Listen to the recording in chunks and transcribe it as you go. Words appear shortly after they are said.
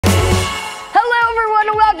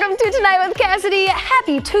Welcome to Tonight with Cassidy.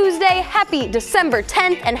 Happy Tuesday, happy December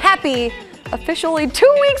 10th, and happy officially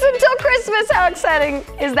 2 weeks until Christmas. How exciting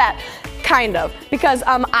is that? Kind of, because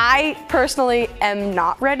I personally am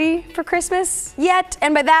not ready for Christmas yet.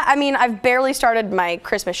 And by that, I mean I've barely started my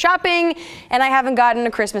Christmas shopping and I haven't gotten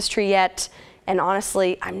a Christmas tree yet. And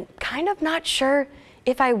honestly, I'm kind of not sure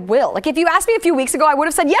if I will. Like if you asked me a few weeks ago, I would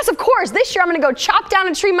have said, yes, of course, this year I'm gonna go chop down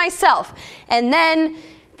a tree myself. And then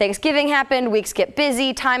Thanksgiving happened, weeks get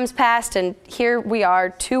busy, time's passed, and here we are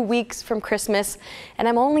 2 weeks from Christmas, and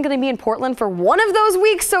I'm only gonna be in Portland for one of those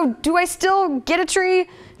weeks, so do I still get a tree?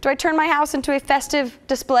 Do I turn my house into a festive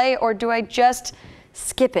display, or do I just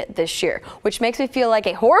skip it this year? Which makes me feel like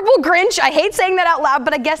a horrible Grinch. I hate saying that out loud,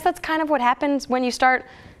 but I guess that's kind of what happens when you start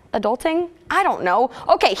adulting. I don't know.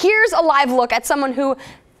 Okay, here's a live look at someone who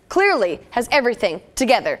clearly has everything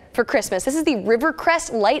together for Christmas. This is the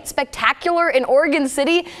Rivercrest Light Spectacular in Oregon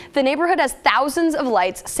City. The neighborhood has thousands of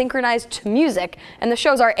lights synchronized to music, and the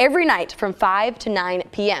shows are every night from 5 to 9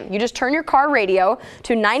 p.m. You just turn your car radio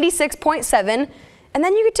to 96.7, and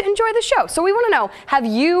then you get to enjoy the show. So we want to know, have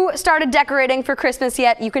you started decorating for Christmas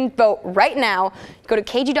yet? You can vote right now. Go to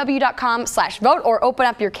kgw.com/vote or open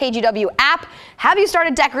up your KGW app. Have you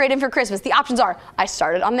started decorating for Christmas? The options are, I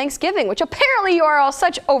started on Thanksgiving, which apparently you are all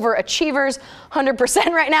such overachievers,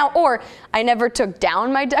 100% right now, or I never took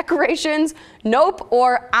down my decorations, nope,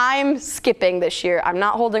 or I'm skipping this year. I'm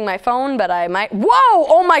not holding my phone, but I might. Whoa,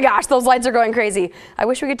 oh my gosh, those lights are going crazy. I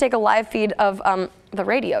wish we could take a live feed of the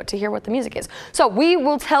radio to hear what the music is. So we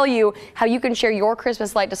will tell you how you can share your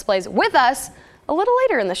Christmas light displays with us a little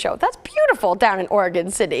later in the show. That's beautiful down in Oregon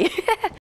City.